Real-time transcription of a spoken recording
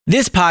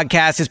This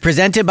podcast is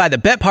presented by the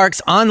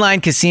BetParx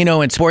online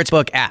casino and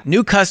sportsbook app.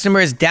 New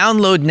customers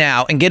download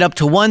now and get up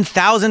to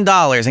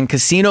 $1,000 in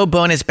casino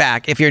bonus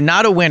back if you're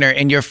not a winner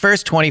in your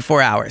first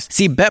 24 hours.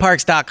 See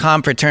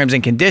BetParx.com for terms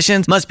and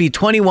conditions. Must be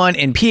 21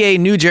 in PA,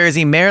 New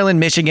Jersey, Maryland,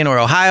 Michigan, or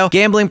Ohio.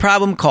 Gambling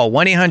problem? Call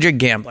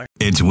 1-800-GAMBLER.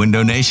 It's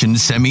Window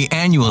Nation's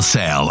semi-annual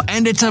sale,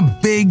 and it's a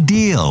big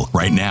deal.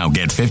 Right now,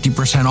 get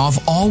 50% off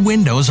all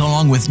windows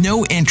along with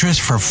no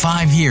interest for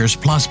 5 years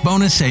plus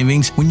bonus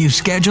savings when you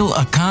schedule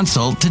a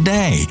consult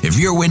today. If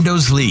your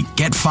windows leak,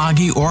 get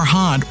foggy or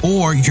hot,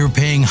 or you're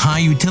paying high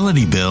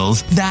utility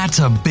bills, that's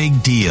a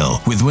big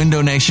deal. With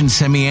Window Nation's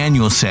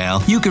semi-annual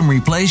sale, you can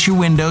replace your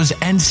windows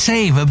and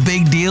save a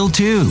big deal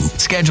too.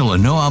 Schedule a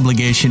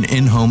no-obligation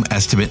in-home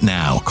estimate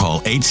now. Call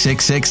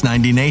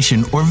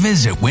 866-90NATION or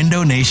visit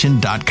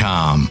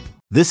windownation.com.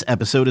 This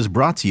episode is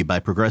brought to you by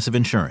Progressive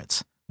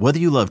Insurance. Whether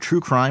you love true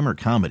crime or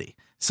comedy,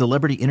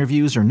 celebrity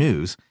interviews or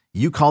news,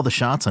 you call the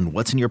shots on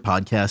what's in your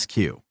podcast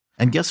queue.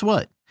 And guess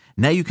what?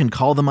 Now you can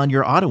call them on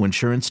your auto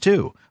insurance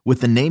too with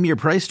the Name Your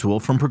Price tool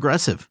from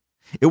Progressive.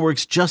 It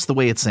works just the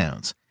way it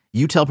sounds.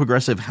 You tell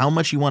Progressive how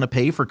much you want to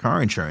pay for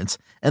car insurance,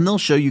 and they'll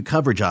show you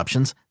coverage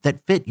options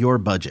that fit your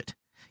budget.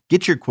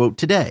 Get your quote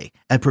today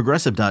at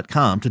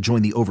Progressive.com to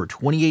join the over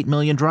 28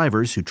 million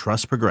drivers who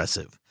trust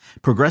Progressive.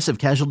 Progressive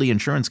Casualty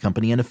Insurance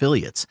Company and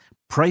Affiliates.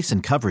 Price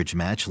and coverage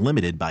match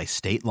limited by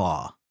state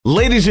law.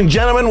 Ladies and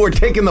gentlemen, we're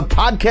taking the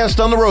podcast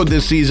on the road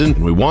this season,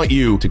 and we want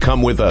you to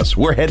come with us.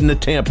 We're heading to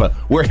Tampa.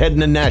 We're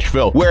heading to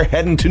Nashville. We're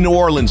heading to New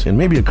Orleans, and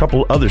maybe a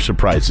couple other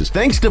surprises.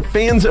 Thanks to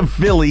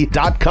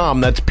fansofphilly.com.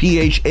 That's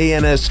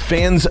P-H-A-N-S,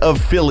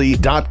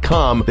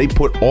 fansofphilly.com. They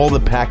put all the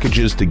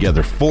packages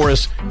together for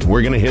us.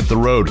 We're going to hit the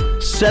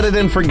road. Set it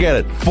and forget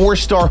it.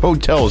 4-star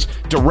hotels,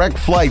 direct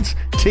flights,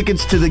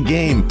 tickets to the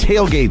game,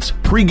 tailgates,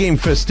 pregame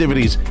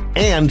festivities,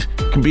 and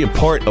can be a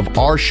part of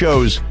our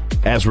shows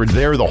as we're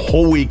there the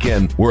whole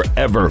weekend,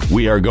 wherever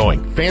we are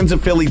going.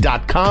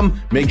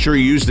 Fansofphilly.com. Make sure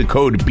you use the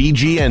code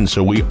BGN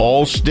so we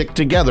all stick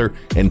together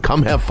and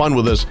come have fun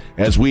with us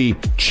as we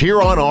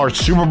cheer on our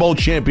Super Bowl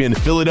champion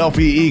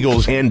Philadelphia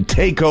Eagles and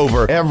take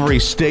over every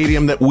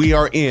stadium that we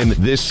are in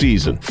this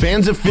season.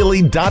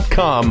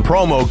 Fansofphilly.com,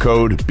 promo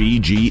code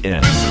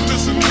BGN.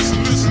 Listen.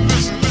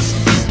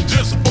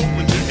 Just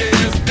open your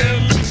ears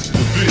and listen.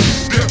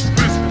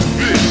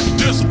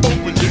 Just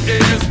open your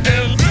ears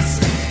and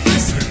listen.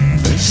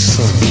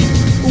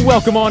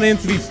 Welcome on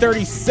into the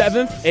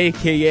 37th,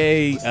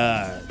 a.k.a.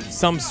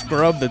 Some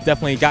scrub that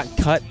definitely got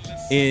cut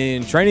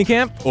in training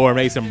camp, or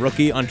maybe some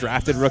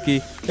undrafted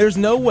rookie. There's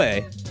no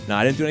way,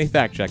 I didn't do any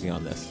fact-checking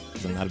on this,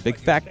 because I'm not a big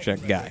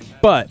fact-check guy,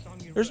 but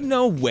there's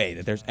no way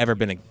that there's ever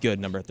been a good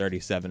number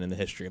 37 in the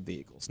history of the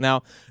Eagles.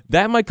 Now,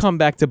 that might come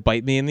back to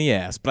bite me in the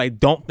ass, but I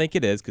don't think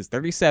it is, because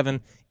 37,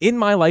 in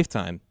my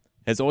lifetime,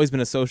 has always been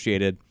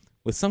associated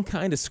with some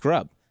kind of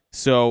scrub.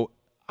 So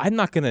I'm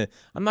not gonna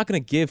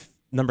give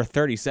number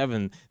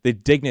 37 the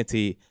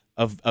dignity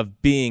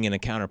of being in a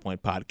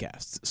Counterpoint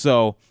podcast.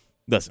 So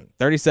listen,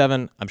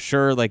 37, I'm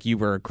sure like you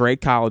were a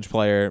great college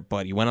player,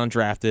 but you went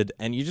undrafted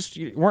and you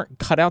weren't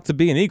cut out to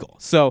be an Eagle.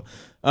 So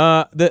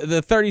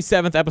the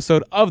 37th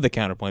episode of the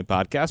Counterpoint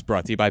podcast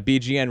brought to you by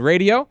BGN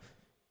Radio,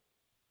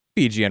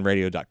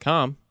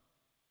 bgnradio.com,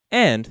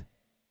 and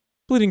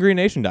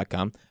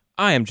bleedinggreennation.com.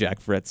 I am Jack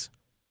Fritz.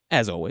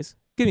 As always,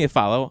 give me a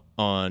follow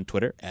on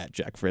Twitter at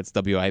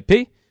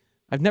JackFritzWIP.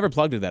 I've never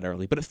plugged it that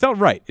early, but it felt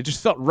right. It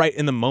just felt right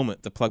in the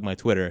moment to plug my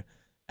Twitter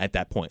at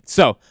that point.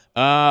 So,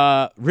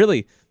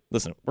 really,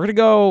 listen, we're going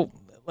to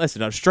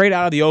go, straight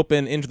out of the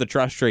open into the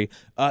trust tree.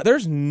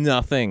 There's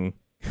nothing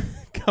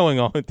going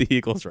on with the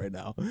Eagles right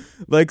now.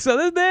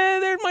 So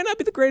there might not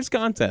be the greatest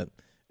content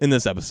in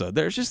this episode.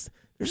 There's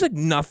like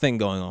nothing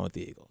going on with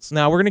the Eagles.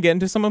 Now, we're going to get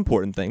into some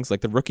important things,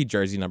 like the rookie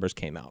jersey numbers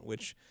came out,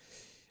 which,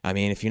 I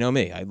mean, if you know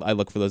me, I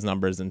look for those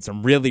numbers, and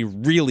some really,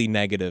 really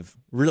negative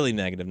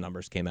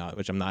numbers came out,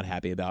 which I'm not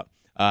happy about.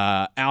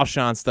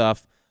 Alshon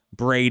stuff,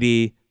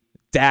 Brady,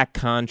 Dak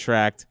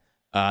contract,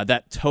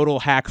 that total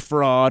hack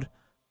fraud.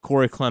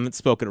 Corey Clement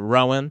spoke at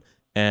Rowan,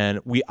 and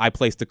I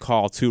placed a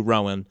call to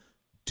Rowan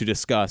to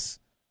discuss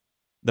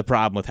the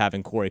problem with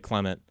having Corey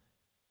Clement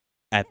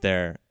at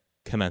their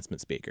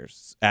commencement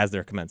speakers, as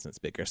their commencement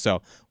speaker.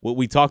 So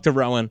we talked to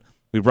Rowan.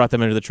 We brought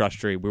them into the trust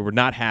tree. We were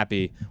not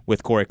happy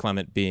with Corey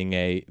Clement being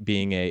a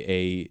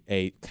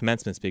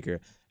commencement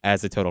speaker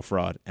as a total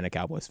fraud and a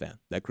Cowboys fan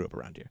that grew up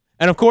around here.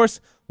 And, of course,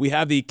 we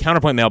have the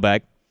Counterpoint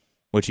mailbag,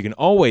 which you can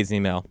always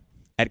email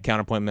at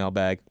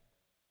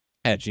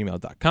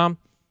counterpointmailbag@gmail.com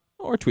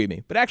or tweet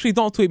me. But actually,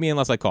 don't tweet me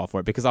unless I call for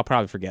it, because I'll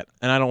probably forget,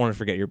 and I don't want to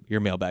forget your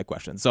mailbag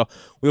questions. So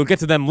we'll get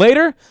to them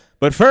later.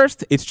 But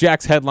first, it's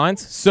Jack's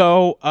headlines.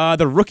 So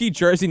the rookie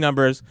jersey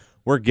numbers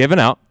were given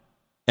out.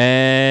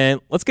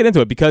 And let's get into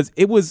it, because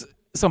it was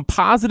some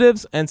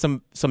positives and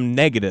some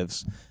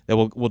negatives that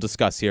we'll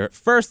discuss here.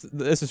 First,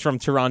 this is from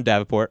Teron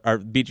Davenport, our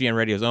BGN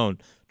Radio's own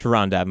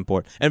Teron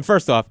Davenport. And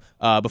first off,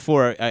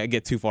 before I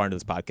get too far into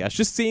this podcast,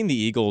 just seeing the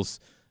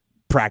Eagles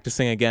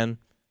practicing again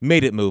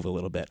made it move a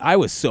little bit. I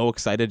was so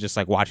excited just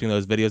like watching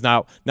those videos.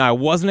 Now I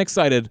wasn't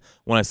excited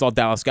when I saw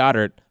Dallas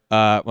Goedert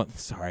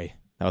Sorry.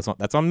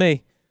 That's on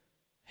me.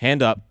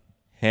 Hand up.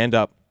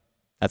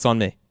 That's on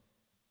me.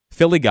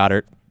 Philly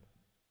Goddard.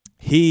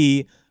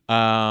 He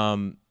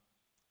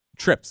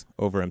trips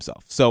over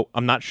himself. So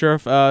I'm not sure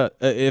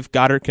if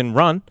Goddard can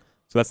run.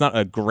 So that's not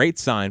a great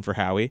sign for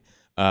Howie.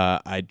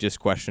 I just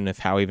question if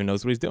Howie even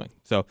knows what he's doing.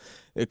 So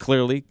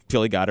clearly,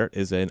 Philly Goddard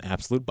is an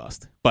absolute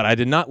bust. But I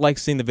did not like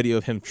seeing the video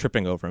of him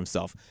tripping over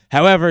himself.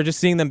 However, just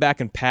seeing them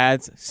back in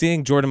pads,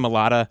 seeing Jordan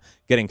Mailata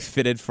getting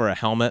fitted for a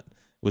helmet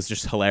was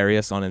just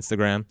hilarious on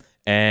Instagram.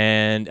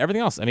 And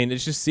everything else. I mean,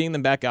 it's just seeing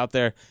them back out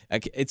there.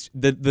 It's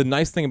the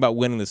nice thing about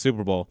winning the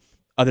Super Bowl,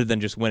 other than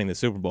just winning the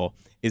Super Bowl,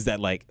 is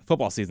that like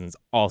football season's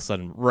all of a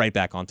sudden right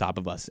back on top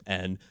of us.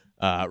 And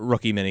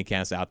rookie mini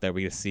camps out there,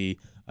 we get to see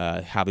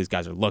how these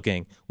guys are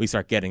looking. We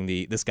start getting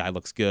this guy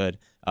looks good.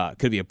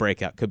 Could be a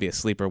breakout, could be a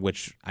sleeper.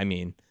 Which I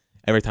mean,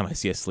 every time I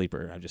see a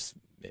sleeper,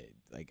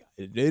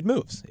 it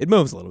moves. It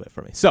moves a little bit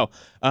for me. So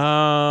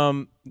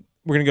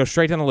we're going to go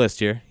straight down the list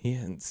here.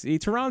 See,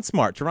 Teron's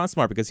smart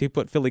because he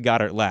put Philly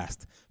Goddard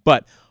last.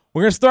 But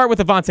we're going to start with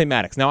Avonte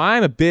Maddox. Now,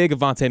 I'm a big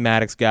Avonte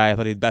Maddox guy. I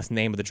thought he was the best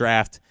name of the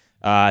draft.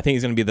 I think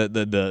he's going to be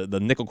the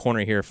nickel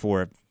corner here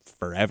for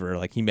forever.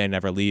 Like, he may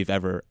never leave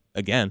ever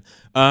again.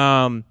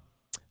 But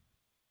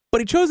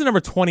he chose the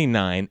number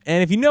 29.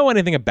 And if you know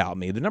anything about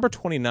me, the number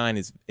 29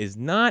 is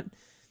not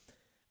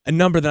a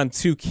number that I'm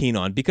too keen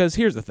on. Because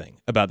here's the thing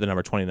about the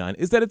number 29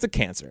 is that it's a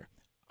cancer.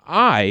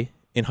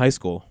 In high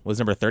school, was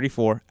number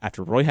 34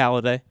 after Roy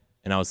Halladay,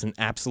 and I was an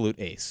absolute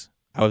ace.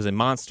 I was a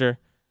monster.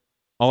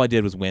 All I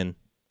did was win.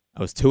 I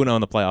was 2-0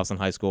 in the playoffs in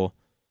high school.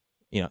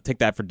 Take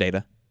that for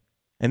data.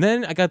 And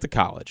then I got to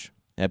college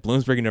at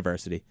Bloomsburg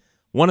University,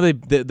 one of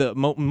the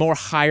more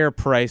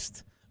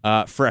higher-priced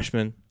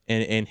freshmen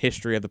in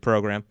history of the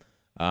program.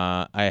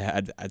 I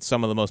had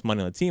some of the most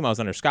money on the team. I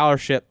was under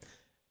scholarship.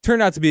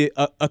 Turned out to be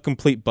a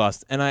complete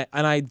bust, and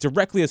I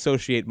directly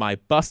associate my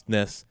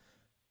bustness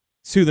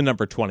to the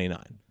number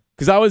 29.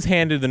 Because I was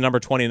handed the number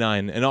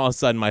 29, and all of a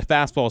sudden my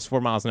fastball is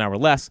 4 miles an hour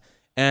less,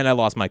 and I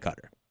lost my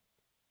cutter.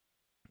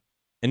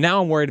 And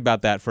now I'm worried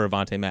about that for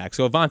Avonte Maddox.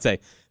 So Avonte,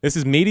 this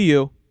is me to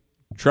you.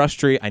 Trust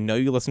tree. I know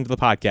you listen to the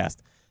podcast.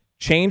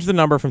 Change the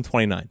number from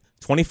 29.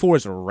 24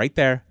 is right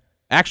there.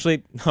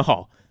 Actually,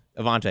 no,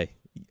 Avonte,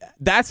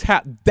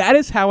 that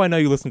is how I know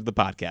you listen to the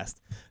podcast.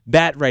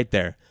 That right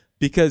there.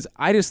 Because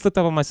I just slipped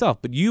up on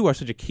myself. But you are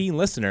such a keen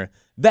listener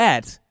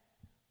that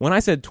when I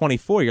said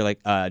 24, you're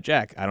like,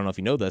 Jack, I don't know if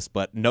you know this,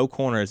 but no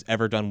corner has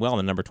ever done well in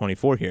the number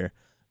 24 here,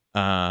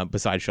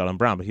 besides Sheldon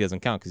Brown, but he doesn't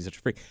count because he's such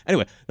a freak.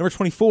 Anyway, number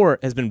 24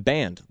 has been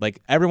banned.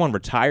 Like, everyone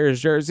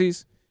retires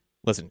jerseys.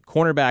 Listen,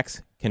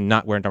 cornerbacks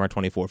cannot wear number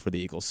 24 for the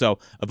Eagles. So,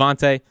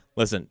 Avonte,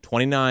 listen,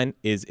 29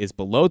 is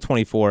below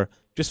 24.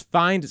 Just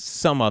find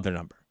some other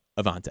number,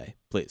 Avonte,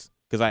 please,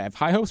 because I have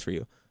high hopes for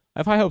you.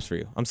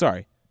 I'm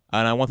sorry.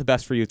 And I want the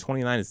best for you.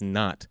 29 is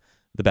not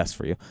the best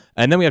for you.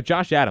 And then we have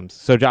Josh Adams.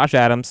 So, Josh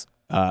Adams,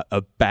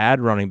 a bad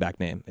running back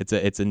name.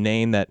 It's a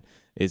name that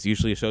is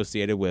usually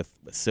associated with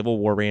Civil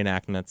War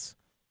reenactments.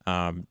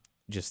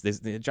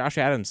 Josh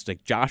Adams,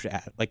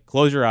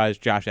 close your eyes.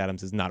 Josh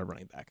Adams is not a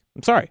running back.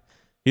 I'm sorry,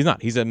 he's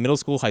not. He's a middle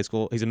school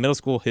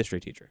history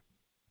teacher.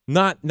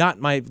 Not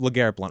my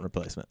LeGarrette Blount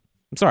replacement.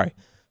 I'm sorry.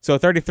 So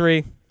 33,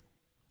 it's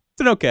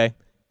an okay.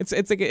 It's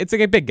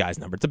like a big guy's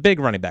number. It's a big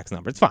running back's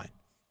number. It's fine.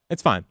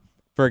 It's fine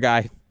for a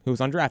guy who's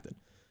undrafted.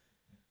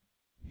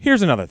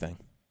 Here's another thing.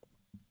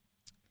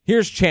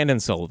 Here's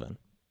Chandon Sullivan,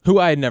 who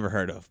I had never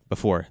heard of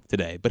before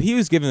today, but he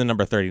was given the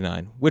number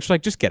 39, which,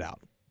 just get out.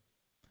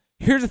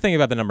 Here's the thing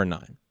about the number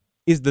 9,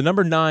 is the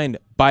number 9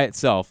 by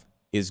itself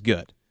is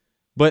good.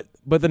 But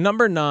the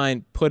number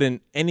 9 put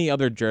in any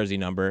other jersey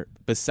number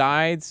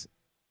besides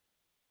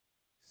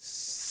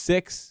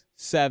 6,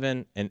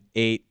 7, and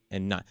 8,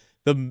 and 9.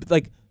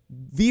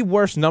 The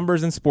worst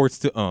numbers in sports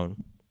to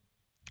own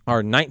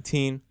are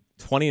 19,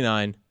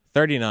 29,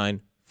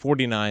 39,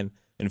 49,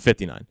 and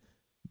 59.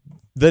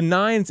 The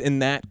 9s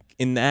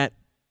in that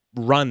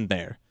run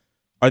there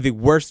are the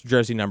worst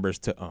jersey numbers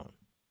to own.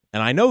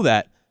 And I know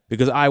that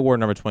because I wore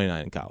number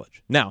 29 in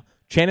college. Now,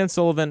 Chandon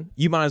Sullivan,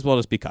 you might as well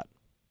just be cut.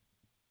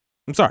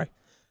 I'm sorry.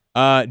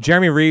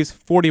 Jeremy Reeves,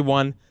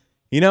 41.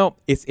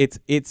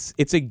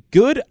 It's a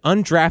good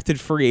undrafted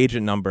free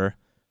agent number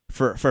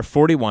for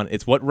 41.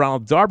 It's what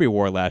Ronald Darby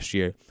wore last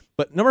year.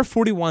 But number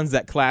 41 is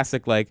that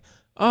classic,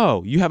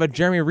 you have a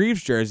Jeremy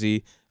Reeves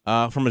jersey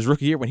from his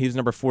rookie year when he was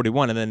number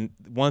 41, and then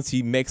once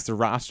he makes the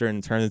roster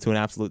and turns into an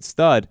absolute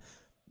stud,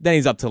 then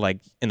he's up to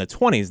in the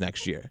 20s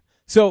next year.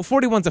 So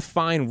 41's a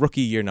fine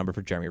rookie year number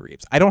for Jeremy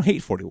Reeves. I don't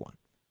hate 41,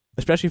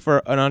 especially for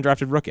an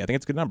undrafted rookie. I think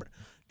it's a good number.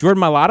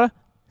 Jordan Mailata,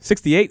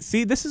 68.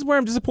 See, this is where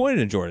I'm disappointed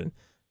in Jordan.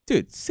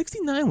 Dude,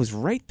 69 was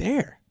right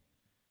there.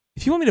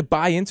 If you want me to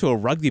buy into a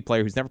rugby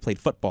player who's never played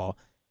football,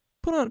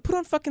 put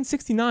on fucking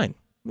 69.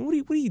 What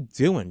are you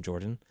doing,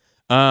 Jordan?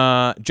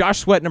 Josh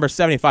Sweat, number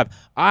 75.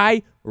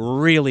 I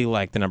really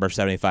like the number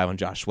 75 on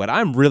Josh Sweat.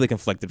 I'm really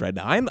conflicted right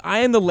now. I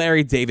am the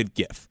Larry David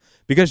gif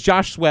because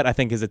Josh Sweat, I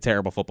think, is a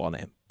terrible football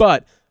name.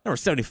 But Number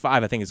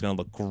 75, I think, is going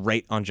to look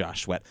great on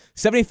Josh Sweat.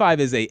 75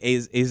 is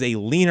a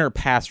leaner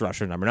pass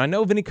rusher number. Now, I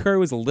know Vinny Curry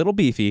was a little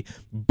beefy,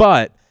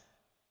 but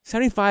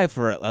 75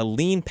 for a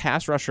lean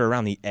pass rusher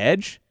around the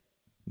edge,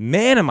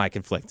 man, am I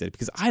conflicted,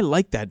 because I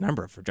like that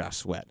number for Josh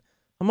Sweat.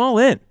 I'm all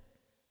in.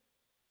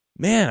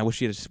 Man, I wish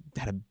he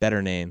had a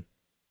better name.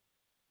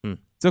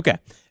 It's okay.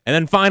 And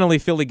then finally,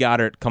 Philly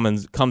Goddard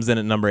comes in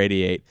at number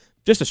 88.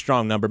 Just a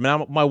strong number.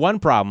 Now, my one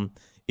problem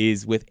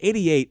is with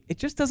 88, it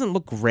just doesn't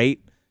look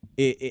great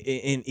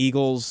in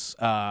Eagles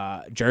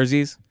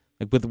jerseys,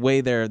 like with the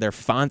way their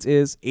font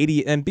is.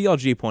 80, and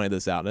BLG pointed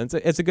this out, and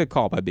it's a good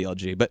call by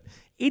BLG. But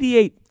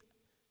 88,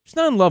 just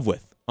not in love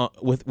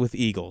with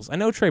Eagles. I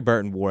know Trey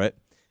Burton wore it,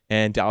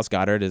 and Dallas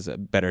Goedert is a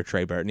better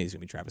Trey Burton. He's going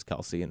to be Travis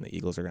Kelce, and the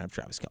Eagles are going to have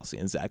Travis Kelce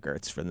and Zach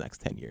Ertz for the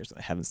next 10 years.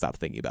 I haven't stopped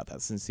thinking about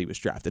that since he was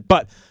drafted.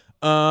 But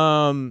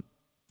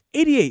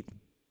 88,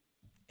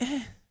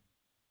 I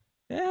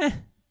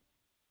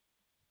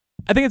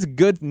think it's a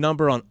good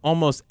number on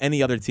almost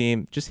any other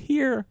team. Just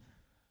here,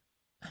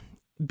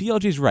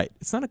 BLG's right.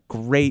 It's not it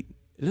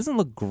doesn't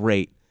look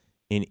great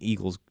in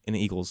Eagles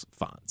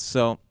fonts.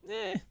 So,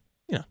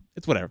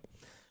 it's whatever.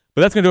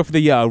 But that's going to do it for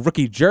the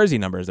rookie jersey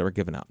numbers that were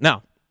given out.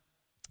 Now,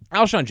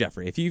 Alshon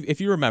Jeffrey,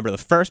 if you remember the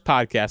first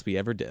podcast we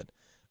ever did,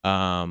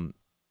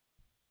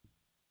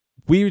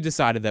 we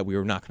decided that we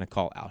were not going to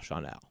call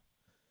Alshon Al.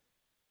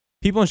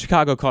 People in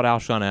Chicago called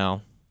Alshon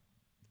Al,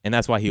 and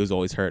that's why he was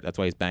always hurt. That's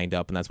why he's banged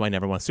up, and that's why he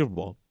never won a Super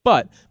Bowl.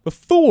 But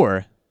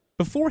before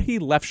he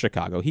left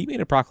Chicago, he made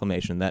a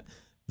proclamation that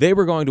they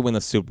were going to win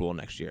the Super Bowl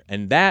next year,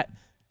 and that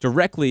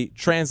directly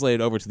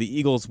translated over to the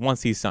Eagles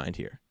once he signed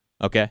here.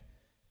 Okay?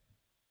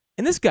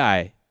 And this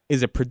guy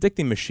is a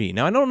predicting machine.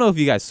 Now, I don't know if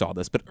you guys saw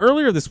this, but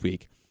earlier this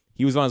week,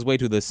 he was on his way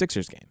to the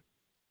Sixers game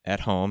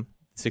at home.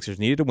 The Sixers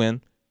needed to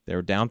win. They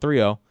were down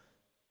 3-0.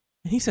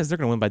 And he says they're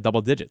going to win by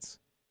double digits.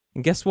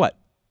 And guess what?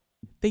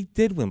 They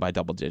did win by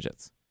double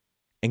digits.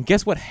 And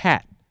guess what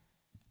hat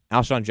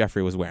Alshon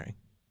Jeffrey was wearing?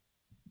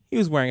 He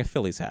was wearing a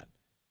Phillies hat.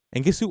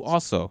 And guess who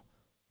also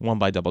won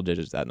by double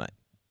digits that night?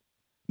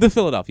 The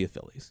Philadelphia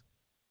Phillies.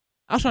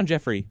 Alshon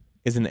Jeffrey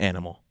is an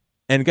animal.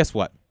 And guess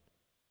what?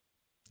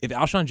 If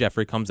Alshon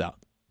Jeffrey comes out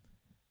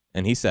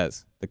and he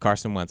says that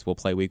Carson Wentz will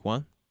play week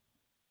 1,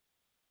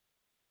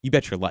 you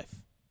bet your life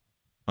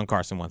on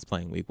Carson Wentz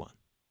playing week 1.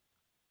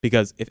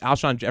 Because if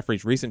Alshon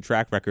Jeffrey's recent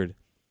track record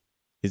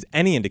is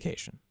any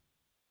indication,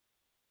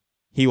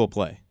 he will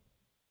play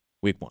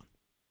week 1.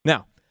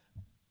 Now,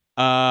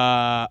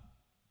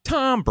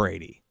 Tom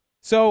Brady.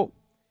 So,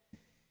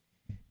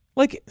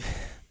 like,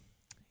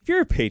 if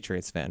you're a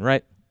Patriots fan,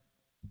 right?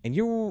 And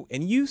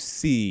you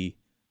see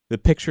the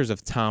pictures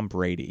of Tom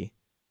Brady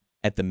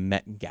at the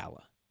Met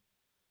Gala,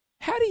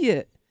 how do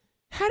you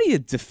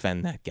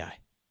defend that guy?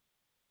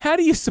 How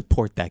do you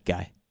support that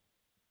guy?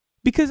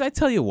 Because I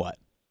tell you what,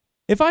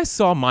 if I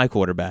saw my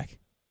quarterback,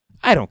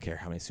 I don't care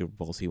how many Super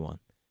Bowls he won,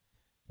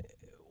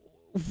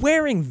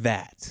 wearing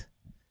that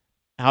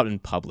out in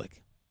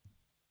public,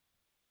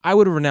 I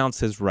would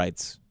renounce his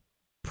rights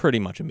pretty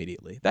much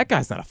immediately. That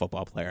guy's not a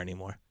football player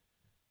anymore.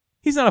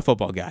 He's not a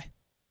football guy.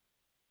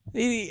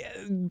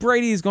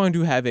 Brady is going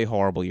to have a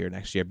horrible year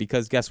next year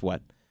because guess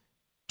what?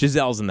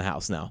 Gisele's in the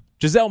house now.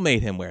 Gisele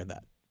made him wear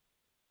that.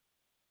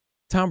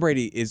 Tom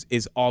Brady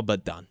is all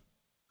but done.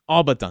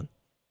 All but done.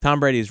 Tom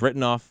Brady is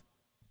written off.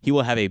 He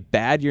will have a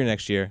bad year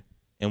next year,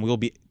 and we'll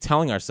be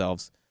telling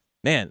ourselves,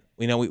 man,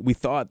 we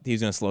thought he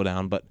was going to slow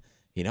down, but,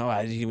 we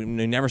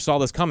never saw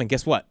this coming.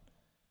 Guess what?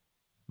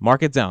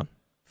 Mark it down.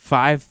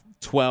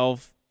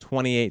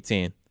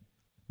 5/12/2018.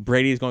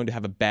 Brady is going to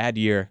have a bad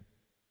year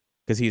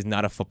because he's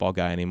not a football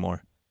guy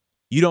anymore.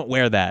 You don't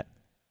wear that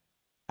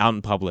out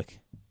in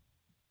public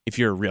if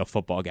you're a real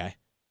football guy.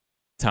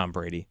 Tom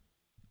Brady,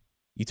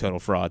 you total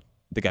fraud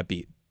that got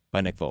beat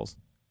by Nick Foles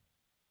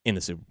in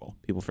the Super Bowl.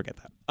 People forget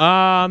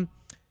that.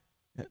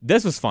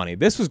 This was funny.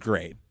 This was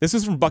great. This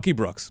was from Bucky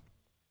Brooks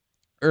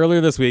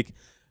earlier this week,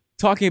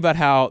 talking about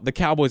how the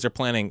Cowboys are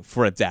planning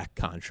for a Dak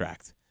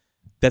contract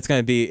that's going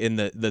to be in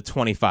the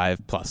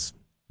 25+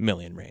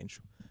 million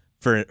range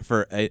for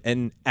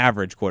an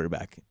average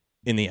quarterback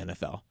in the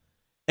NFL.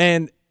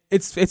 And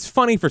it's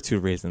funny for two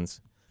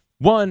reasons.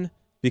 One,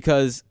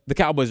 because the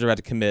Cowboys are about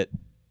to commit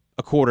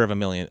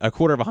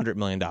 $250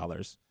 million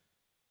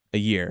a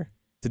year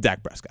to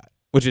Dak Prescott,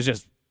 which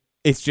is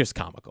just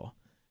comical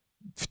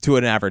to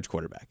an average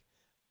quarterback.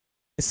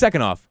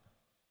 Second off,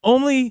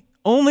 only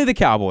the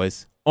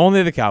Cowboys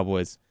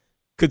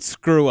could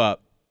screw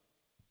up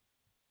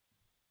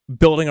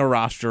building a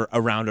roster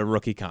around a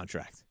rookie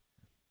contract.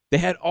 They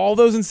had all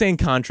those insane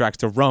contracts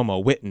to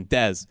Romo, Witten,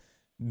 Dez,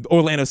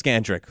 Orlando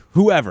Scandrick,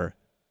 whoever.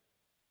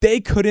 They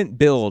couldn't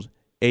build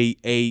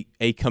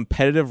a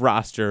competitive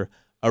roster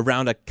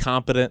around a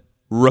competent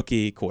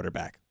rookie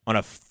quarterback on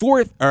a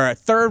fourth or a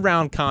third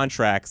round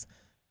contracts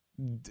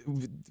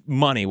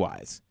money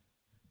wise.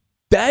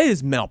 That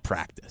is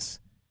malpractice.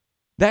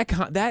 That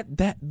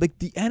like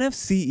the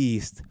NFC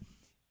East,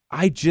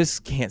 I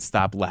just can't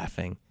stop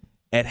laughing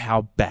at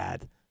how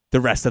bad the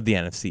rest of the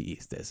NFC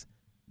East is.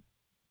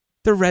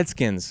 The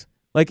Redskins,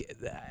 like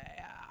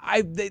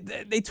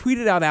they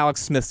tweeted out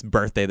Alex Smith's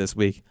birthday this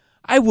week.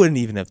 I wouldn't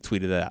even have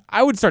tweeted that.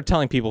 I would start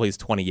telling people he's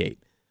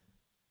 28.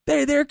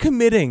 They're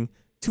committing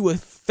to a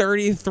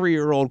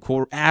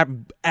 33-year-old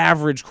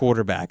average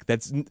quarterback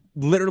that's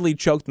literally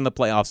choked in the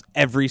playoffs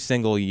every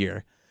single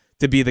year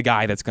to be the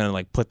guy that's going to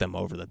like put them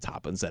over the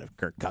top instead of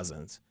Kirk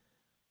Cousins.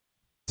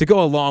 To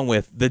go along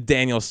with the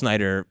Daniel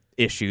Snyder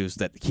issues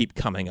that keep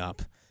coming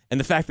up and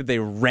the fact that they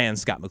ran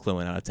Scott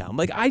McCloughan out of town.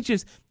 Like,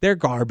 they're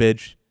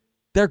garbage.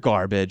 They're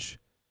garbage.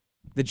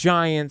 The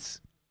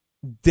Giants,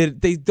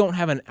 they don't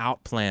have an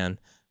out plan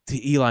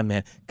to Eli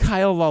Manning.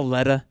 Kyle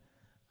Lauletta,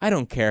 I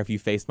don't care if you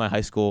faced my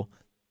high school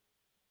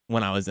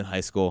when I was in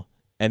high school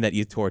and that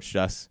you torched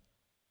us.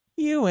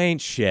 You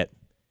ain't shit.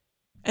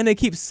 And they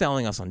keep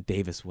selling us on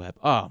Davis Webb.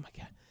 Oh, my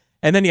God.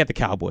 And then you have the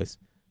Cowboys,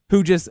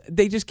 who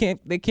they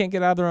can't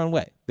get out of their own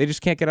way. They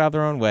just can't get out of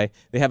their own way.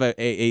 They have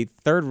a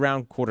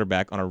third-round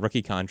quarterback on a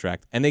rookie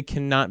contract, and they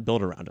cannot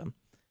build around him.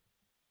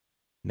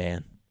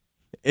 Man,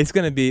 it's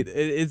going to be,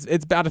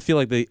 it's about to feel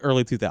like the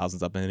early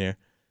 2000s up in here.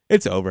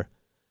 It's over.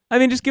 I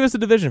mean, just give us a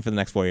division for the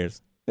next 4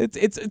 years. It's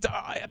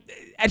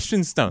etched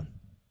in stone.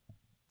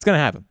 It's going to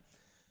happen.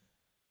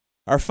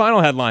 Our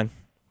final headline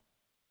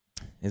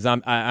is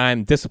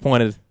I'm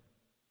disappointed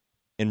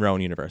in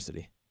Rowan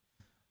University.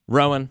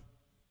 Rowan,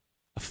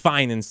 a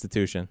fine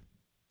institution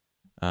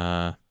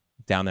down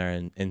there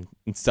in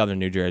southern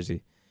New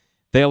Jersey.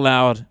 They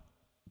allowed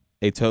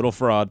a total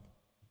fraud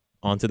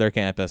onto their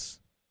campus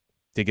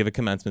to give a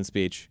commencement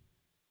speech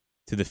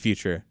to the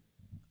future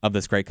of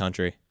this great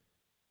country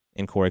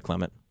in Corey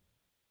Clement.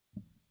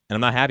 And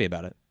I'm not happy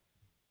about it.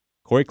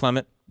 Corey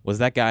Clement was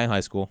that guy in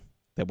high school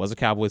that was a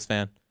Cowboys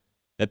fan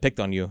that picked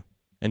on you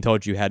and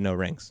told you had no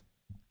rings.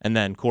 And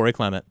then Corey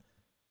Clement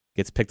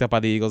gets picked up by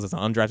the Eagles as an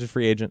undrafted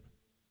free agent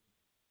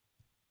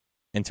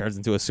and turns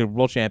into a Super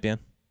Bowl champion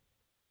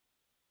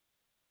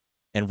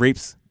and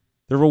reaps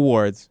the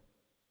rewards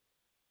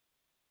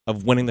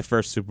of winning the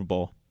first Super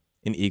Bowl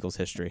in Eagles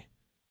history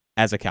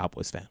as a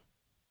Cowboys fan.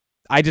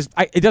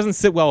 It doesn't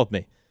sit well with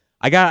me.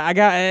 I got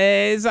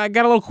a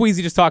little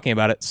queasy just talking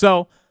about it.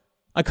 So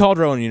I called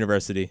Rowan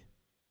University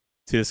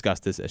to discuss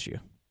this issue.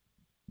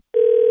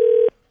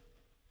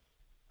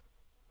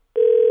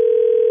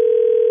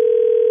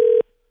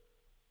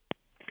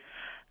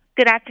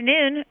 Good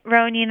afternoon,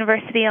 Rowan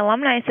University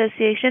Alumni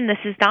Association. This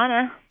is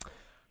Donna.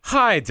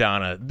 Hi,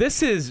 Donna.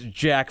 This is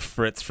Jack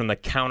Fritz from the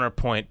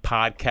Counterpoint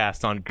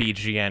podcast on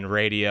BGN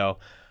Radio.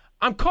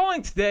 I'm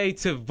calling today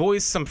to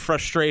voice some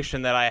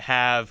frustration that I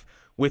have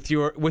with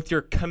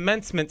your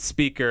commencement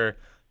speaker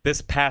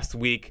this past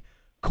week,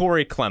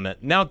 Corey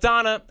Clement. Now,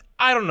 Donna,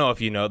 I don't know if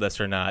you know this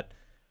or not,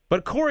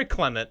 but Corey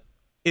Clement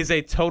is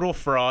a total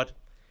fraud.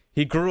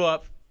 He grew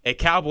up a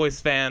Cowboys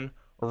fan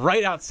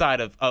right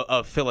outside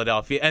of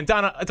Philadelphia. And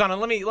Donna,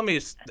 let me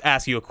just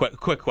ask you a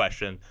quick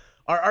question.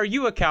 Are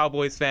you a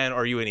Cowboys fan or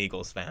are you an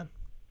Eagles fan?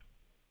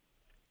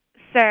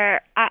 Sir,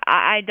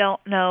 I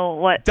don't know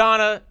what...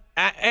 Donna,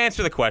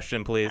 answer the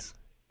question, please.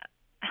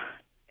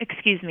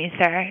 Excuse me,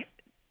 sir. I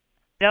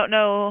don't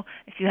know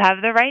if you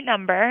have the right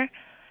number.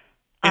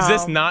 Is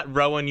this not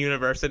Rowan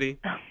University?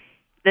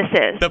 This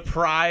is. The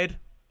pride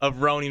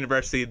of Rowan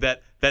University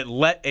that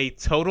let a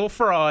total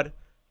fraud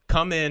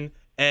come in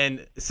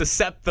and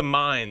suscept the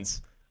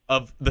minds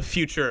of the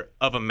future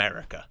of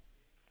America.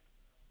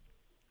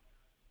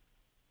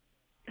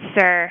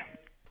 Sir,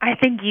 I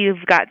think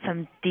you've got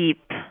some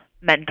deep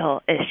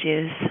mental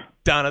issues.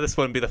 Donna, this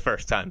wouldn't be the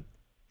first time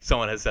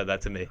someone has said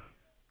that to me.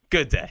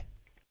 Good day.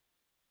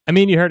 I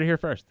mean, you heard it here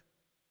first.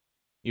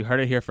 You heard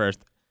it here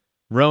first.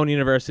 Rowan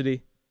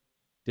University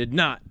did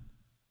not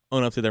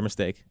own up to their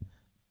mistake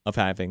of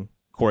having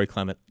Corey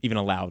Clement even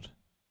allowed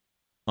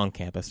on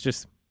campus.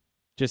 Just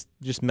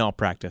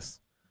malpractice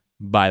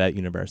by that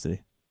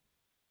university.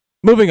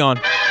 Moving on.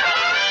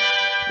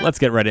 Let's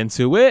get right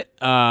into it.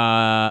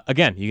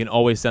 Again, you can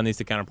always send these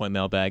to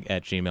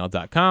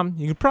counterpointmailbag@gmail.com.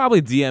 You can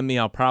probably DM me.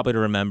 I'll probably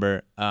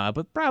remember,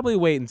 but probably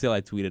wait until I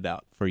tweet it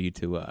out for you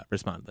to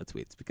respond to the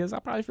tweets because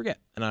I'll probably forget,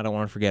 and I don't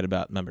want to forget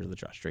about members of the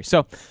Trust Tree.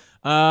 So,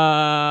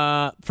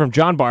 from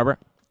John Barber,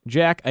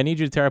 Jack, I need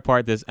you to tear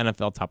apart this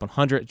NFL Top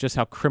 100, just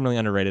how criminally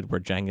underrated were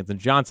Jenkins and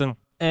Johnson,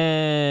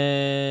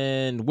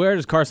 and where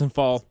does Carson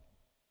fall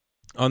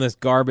on this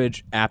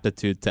garbage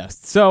aptitude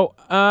test? So,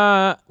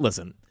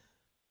 listen,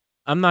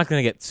 I'm not going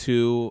to get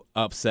too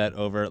upset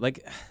over,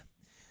 like,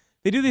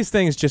 they do these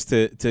things just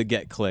to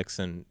get clicks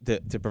and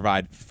to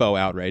provide faux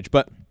outrage.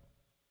 But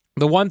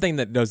the one thing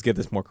that does give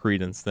this more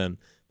credence than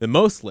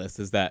most lists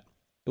is that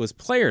it was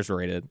players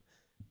rated.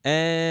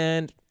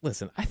 And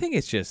listen, I think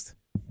it's just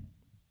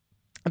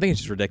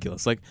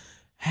ridiculous. Like,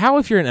 how,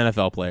 if you're an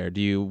NFL player,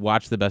 do you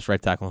watch the best right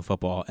tackle in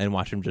football and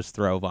watch him just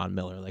throw Von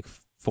Miller like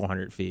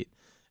 400 feet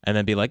and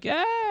then be like, yeah,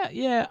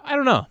 I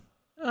don't know.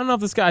 I don't know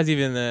if this guy's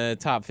even the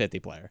top 50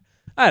 player.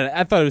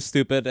 I thought it was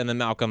stupid. And then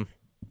Malcolm,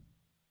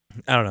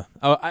 I don't know.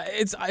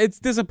 It's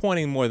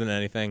disappointing more than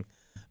anything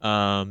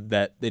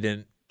that they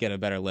didn't get a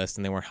better list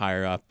and they weren't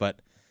higher up. But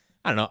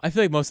I don't know. I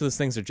feel like most of those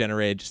things are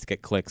generated just to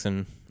get clicks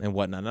and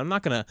whatnot. And I'm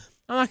not gonna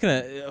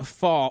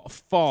fall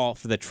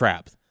for the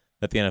trap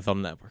that the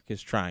NFL Network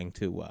is trying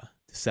to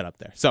set up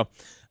there. So,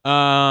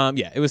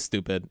 yeah, it was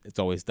stupid. It's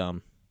always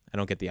dumb. I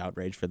don't get the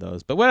outrage for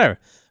those, but whatever.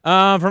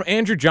 From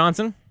Andrew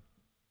Johnson,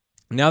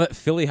 now that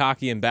Philly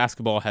hockey and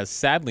basketball has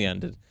sadly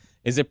ended,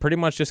 is it pretty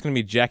much just going to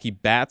be Jackie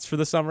Bats for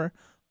the summer,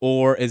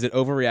 or is it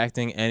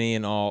overreacting any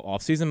and all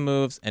off-season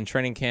moves and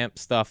training camp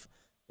stuff,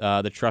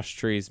 the Trust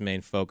Tree's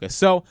main focus?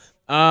 So,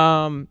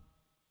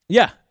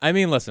 yeah, I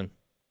mean, listen,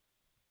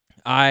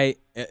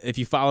 if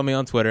you follow me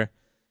on Twitter,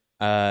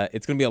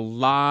 it's going to be a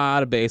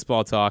lot of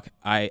baseball talk.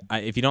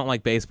 If you don't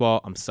like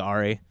baseball, I'm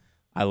sorry.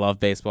 I love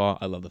baseball.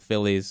 I love the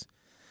Phillies.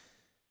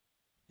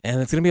 And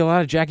it's going to be a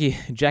lot of Jackie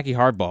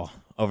Hardball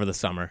over the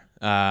summer.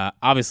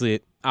 Obviously,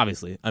 I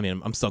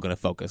mean, I'm still going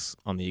to focus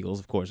on the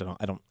Eagles. Of course,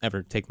 I don't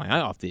ever take my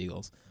eye off the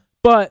Eagles.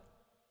 But,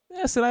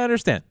 yes, and I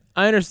understand.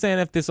 I understand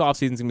if this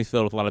offseason is going to be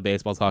filled with a lot of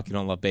baseball talk. You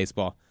don't love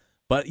baseball.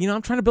 But,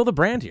 I'm trying to build a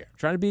brand here. I'm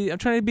trying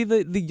to be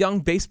the young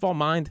baseball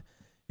mind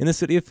in the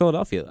city of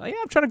Philadelphia. Yeah,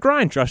 I'm trying to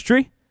grind, Trust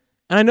Tree.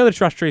 And I know the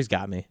Trust Tree's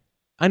got me.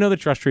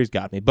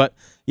 But,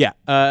 yeah,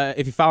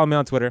 if you follow me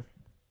on Twitter,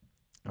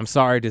 I'm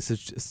sorry to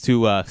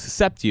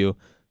suscept you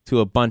to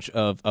a bunch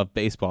of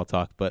baseball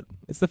talk, but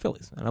it's the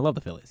Phillies, and I love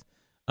the Phillies.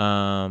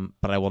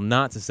 But I will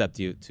not suscept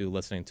you to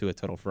listening to a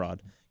total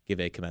fraud give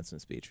a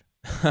commencement speech.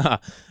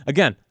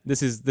 Again,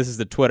 this is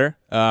the Twitter,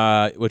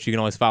 which you can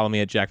always follow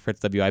me at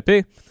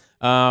JackFritzWIP.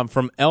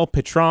 From El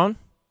Patron,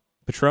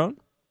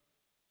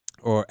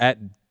 or at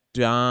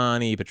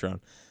Donnie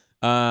Patron.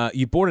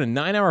 You boarded a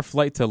 9-hour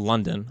flight to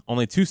London.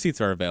 Only 2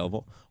 seats are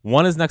available.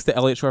 One is next to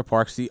Elliott Shore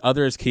Park. The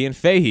other is Kian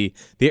Fahey.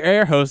 The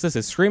air hostess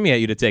is screaming at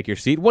you to take your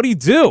seat. What do you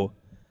do?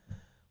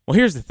 Well,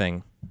 here's the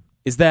thing,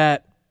 is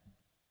that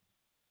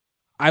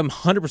I'm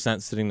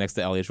 100% sitting next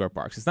to Elliott Shore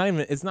Parks.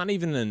 It's not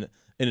even in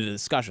a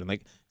discussion.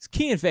 Like,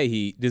 Kian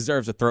Fahey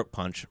deserves a throat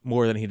punch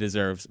more than he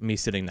deserves me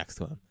sitting next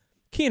to him.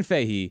 Kian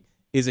Fahey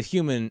is a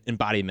human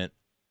embodiment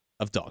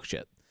of dog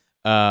shit.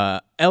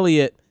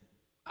 Elliott,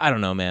 I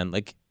don't know, man.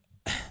 Like,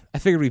 I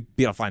figured we'd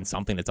be able to find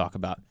something to talk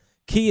about.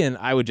 Kian,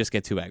 I would just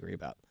get too angry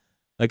about.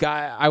 Like,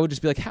 I would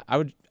just be like,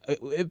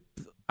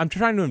 I'm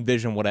trying to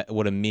envision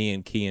what a me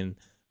and Kian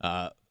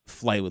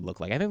flight would look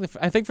like.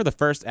 I think for the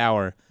first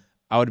hour,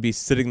 I would be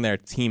sitting there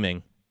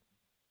teaming,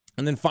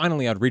 and then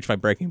finally I'd reach my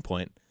breaking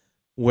point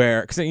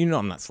where, because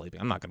I'm not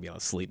sleeping. I'm not going to be able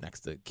to sleep next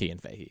to Kian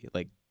Fahey.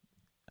 Like,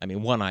 I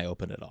mean, one eye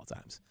open at all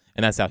times,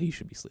 and that's how he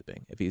should be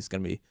sleeping if he's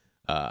going to be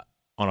on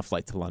a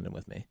flight to London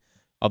with me.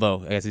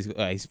 Although I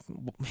guess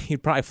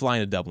he'd probably fly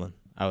into Dublin,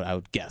 I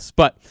would guess.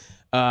 But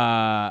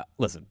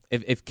listen,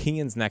 if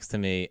Kian's next to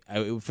me,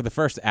 for the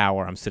first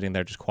hour, I'm sitting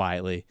there just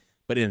quietly,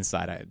 but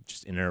inside I'm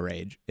just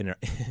enraged. And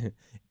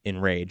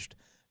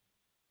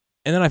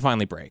then I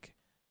finally break.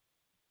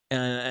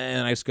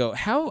 And I just go,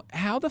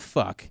 how the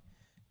fuck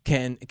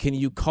can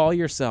you call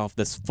yourself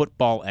this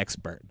football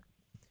expert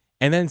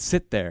and then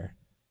sit there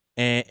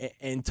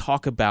and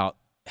talk about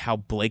how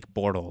Blake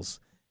Bortles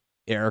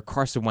or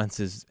Carson Wentz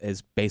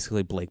is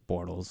basically Blake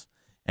Bortles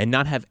and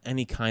not have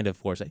any kind of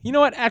foresight? You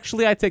know what?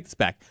 Actually, I take this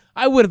back.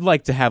 I would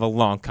like to have a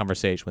long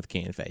conversation with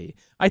Kian Fahey.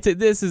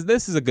 This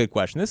is a good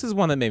question. This is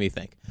one that made me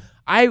think.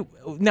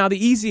 Now the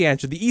easy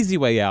answer, the easy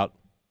way out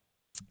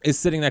is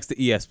sitting next to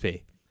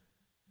ESP.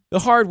 The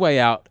hard way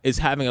out is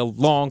having a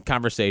long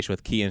conversation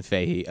with Kian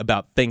Fahey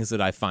about things that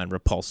I find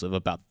repulsive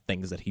about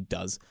things that he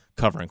does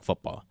covering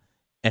football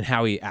and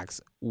how he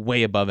acts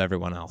way above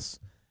everyone else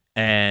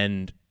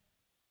and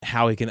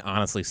how he can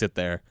honestly sit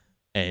there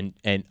and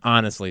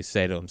honestly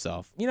say to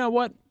himself, you know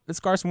what, this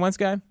Carson Wentz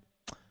guy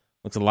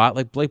looks a lot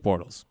like Blake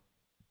Bortles.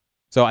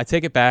 So I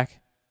take it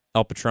back,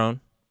 El Patron.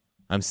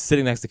 I'm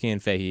sitting next to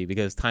Kian Fahey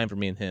because it's time for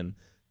me and him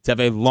to have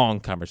a long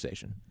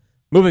conversation.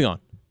 Moving on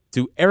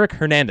to Eric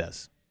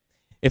Hernandez.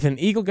 If an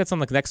Eagle gets on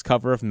the next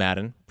cover of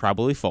Madden,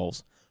 probably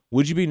Foles,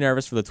 would you be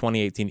nervous for the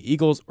 2018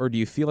 Eagles, or do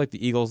you feel like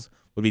the Eagles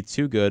would be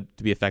too good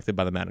to be affected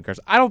by the Madden curse?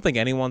 I don't think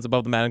anyone's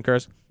above the Madden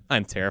curse.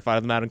 I'm terrified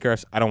of the Madden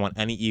curse. I don't want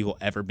any Eagle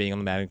ever being on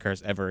the Madden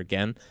curse ever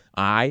again.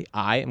 I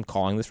am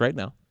calling this right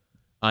now.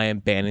 I am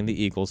banning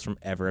the Eagles from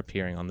ever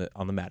appearing on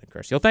the Madden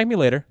curse. You'll thank me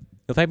later.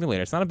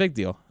 It's not a big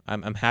deal.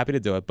 I'm happy to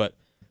do it, but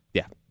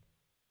yeah,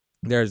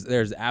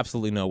 there's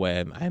absolutely no way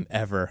I'm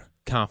ever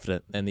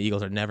confident, and the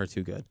Eagles are never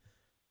too good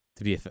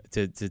to be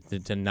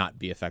to not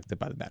be affected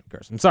by the Madden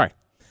curse. I'm sorry.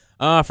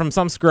 From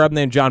some scrub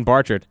named John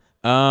Barchard,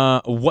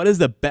 what is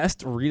the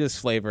best Rita's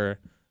flavor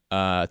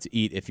to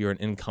eat if you're an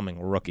incoming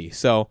rookie?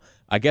 So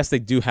I guess they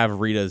do have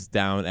Ritas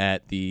down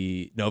at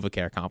the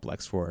NovaCare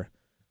complex for,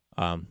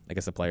 I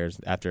guess the players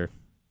after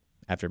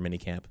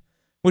minicamp,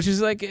 which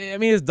is like, I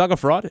mean, is Doug a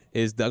fraud?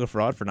 Is Doug a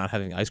fraud for not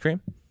having ice cream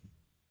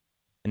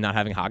and not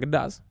having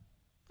Haagen-Dazs?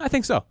 I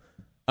think so.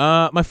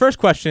 My first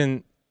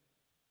question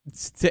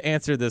to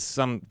answer this,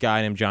 some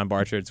guy named John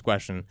Barchard's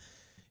question,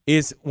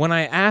 is when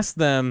I ask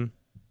them,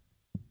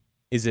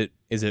 is it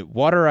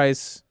water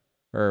ice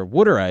or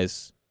water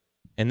ice,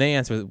 and they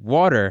answer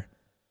water,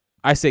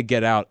 I say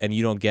get out, and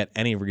you don't get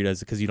any Ritas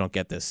because you don't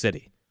get this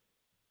city.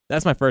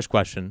 That's my first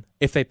question.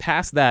 If they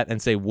pass that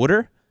and say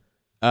water,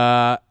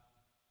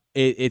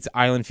 it's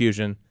Island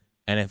Fusion,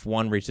 and if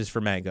one reaches for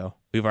Mango,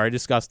 we've already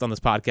discussed on this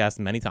podcast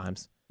many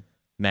times,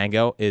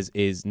 Mango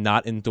is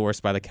not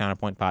endorsed by the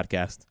Counterpoint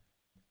podcast.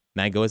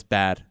 Mango is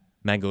bad.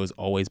 Mango is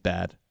always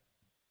bad.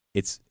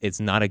 It's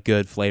not a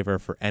good flavor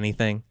for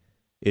anything.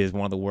 It is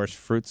one of the worst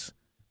fruits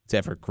to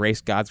ever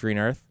grace God's green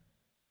earth,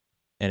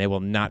 and it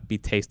will not be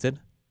tasted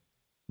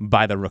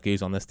by the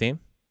rookies on this team.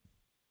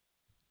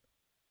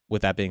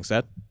 With that being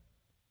said,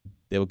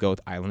 they will go with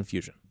Island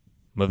Fusion.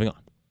 Moving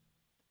on.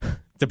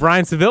 To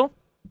Brian Seville.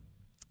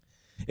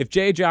 If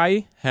Jay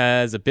Ajayi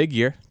has a big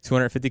year,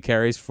 250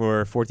 carries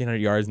for 1,400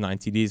 yards, 9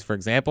 TDs, for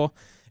example,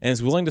 and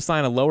is willing to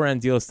sign a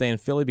lower-end deal to stay in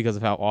Philly because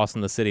of how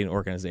awesome the city and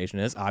organization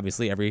is,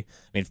 obviously,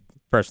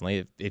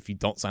 personally, if you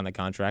don't sign the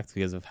contract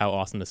because of how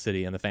awesome the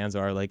city and the fans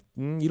are, like,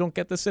 you don't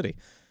get the city.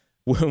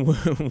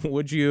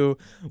 Would you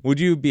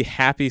be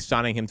happy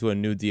signing him to a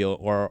new deal,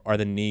 or are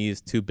the knees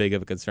too big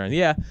of a concern?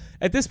 Yeah,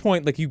 at this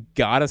point, like, you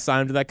gotta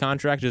sign him to that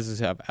contract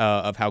just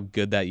of how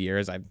good that year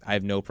is. I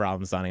have no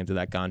problem signing him to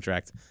that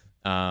contract.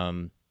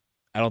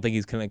 I don't think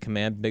he's going to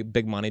command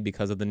big money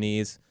because of the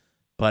knees,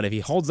 but if he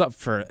holds up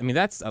for,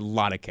 that's a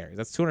lot of carries.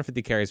 That's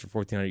 250 carries for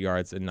 1,400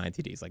 yards and 9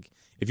 TDs. Like,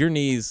 if your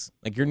knees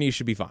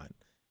should be fine.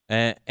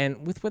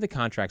 And with where the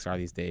contracts are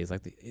these days,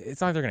 like,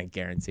 it's not like they're going to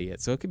guarantee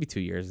it. So it could be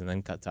 2 years and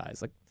then cut ties.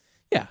 Like,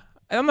 yeah,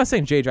 I'm not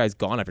saying JJ is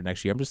gone after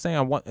next year. I'm just saying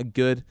I want a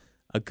good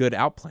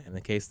out plan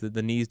in case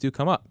the knees do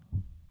come up.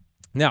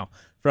 Now,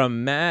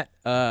 from Matt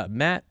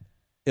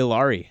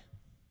Ilari.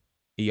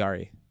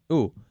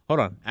 Ooh, hold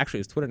on. Actually,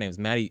 his Twitter name is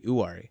Matty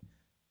Uari.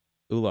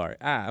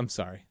 I'm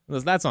sorry.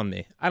 That's on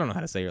me. I don't know how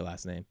to say your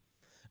last name.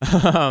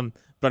 But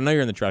I know you're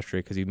in the trust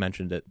tree because you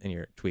mentioned it in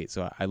your tweet,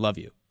 so I love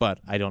you. But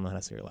I don't know how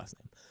to say your last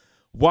name.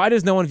 Why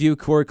does no one view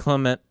Corey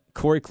Clement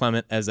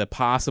as a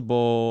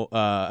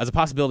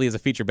possibility as a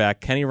feature back?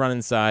 Can he run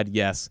inside?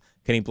 Yes.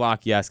 Can he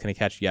block? Yes. Can he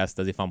catch? Yes.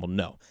 Does he fumble?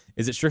 No.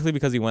 Is it strictly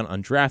because he went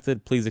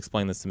undrafted? Please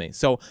explain this to me.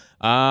 So,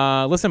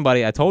 listen,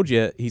 buddy, I told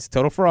you he's a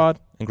total fraud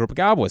and grew up a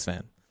Cowboys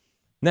fan.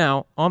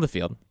 Now, on the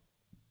field,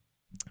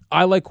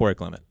 I like Corey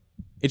Clement.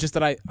 It's just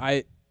that I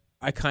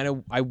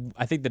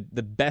think that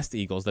the best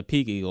Eagles, the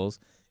peak Eagles,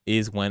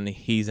 is when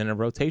he's in a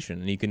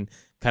rotation and you can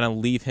kind of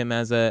leave him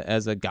as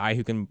a guy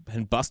who can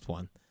bust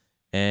one.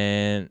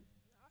 And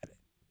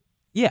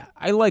yeah,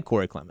 I like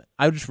Corey Clement.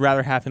 I would just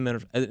rather have him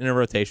in a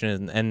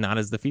rotation and not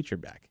as the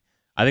featured back.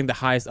 I think the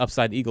highest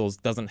upside Eagles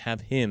doesn't have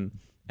him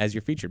as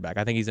your featured back.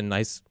 I think he's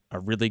a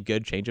really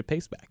good change of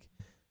pace back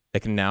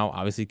that can now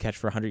obviously catch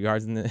for 100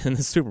 yards in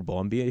the Super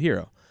Bowl and be a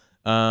hero.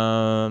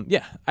 I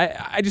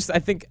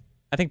think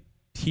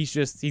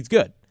he's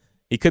good.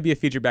 He could be a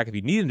feature back if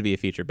you need him to be a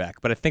feature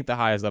back, but I think the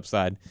highest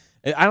upside,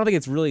 I don't think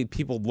it's really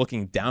people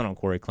looking down on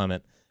Corey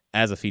Clement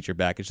as a feature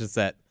back. It's just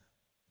that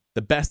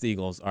the best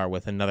Eagles are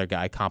with another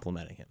guy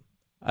complimenting him.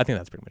 I think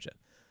that's pretty much it.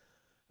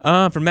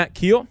 For Matt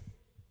Keel,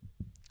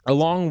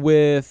 along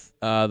with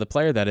the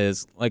player that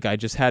is, like, I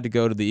just had to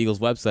go to the Eagles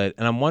website,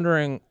 and I'm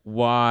wondering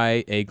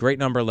why a great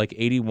number like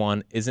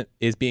 81 is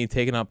being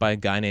taken up by a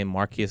guy named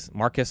Marcus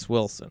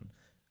Wilson.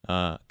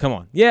 Come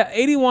on. Yeah,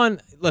 81,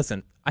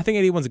 listen, I think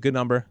 81's a good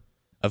number.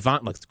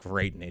 Avant looks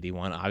great in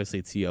 81.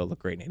 Obviously, T.O.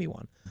 looked great in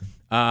 81.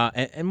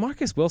 And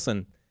Marcus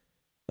Wilson,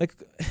 like,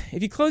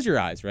 if you close your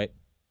eyes, right?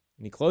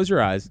 And you close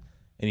your eyes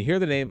and you hear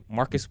the name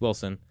Marcus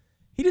Wilson,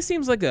 he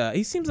seems like a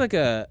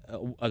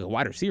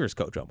wide receivers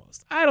coach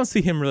almost. I don't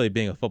see him really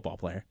being a football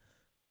player.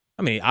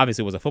 I mean, he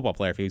obviously was a football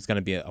player if he was going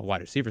to be a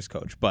wide receivers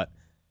coach, but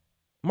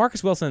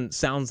Marcus Wilson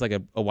sounds like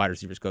a wide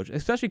receivers coach,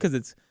 especially because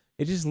it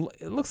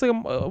looks like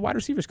a wide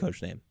receivers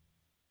coach name.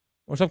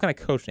 Or some kind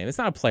of coach name. It's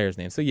not a player's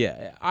name. So,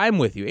 yeah, I'm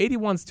with you.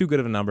 81's too good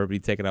of a number to be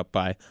taken up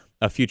by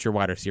a future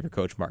wide receiver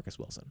coach, Marcus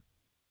Wilson.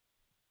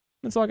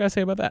 That's all I got to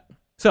say about that.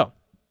 So,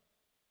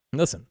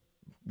 listen,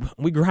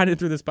 we grinded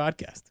through this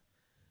podcast.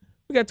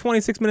 We got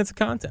 26 minutes of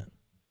content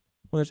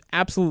when there's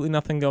absolutely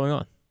nothing going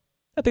on.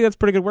 I think that's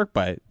pretty good work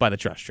by the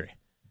trust tree.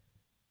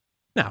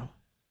 Now,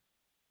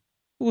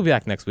 we'll be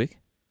back next week.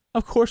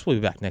 Of course we'll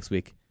be back next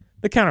week.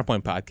 The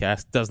Counterpoint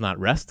podcast does not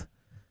rest.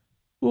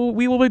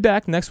 We will be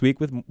back next week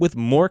with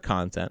more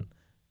content,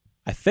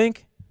 I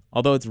think,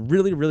 although it's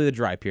really, really the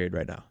dry period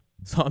right now.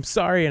 So I'm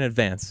sorry in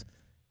advance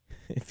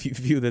if you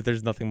view that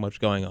there's nothing much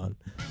going on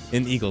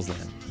in Eagles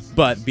land.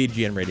 But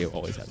BGN Radio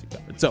always has you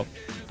covered. So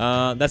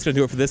that's going to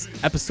do it for this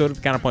episode of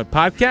the Counterpoint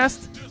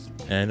podcast,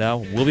 and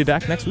we'll be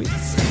back next week.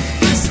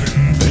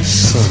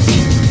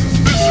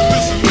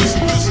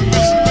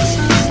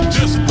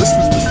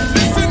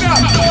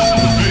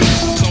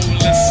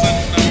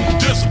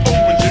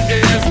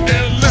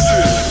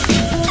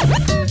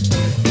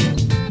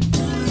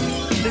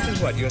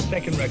 Your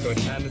second record,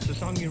 and it's a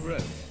song you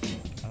wrote.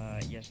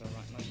 Yes, I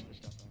write most of it.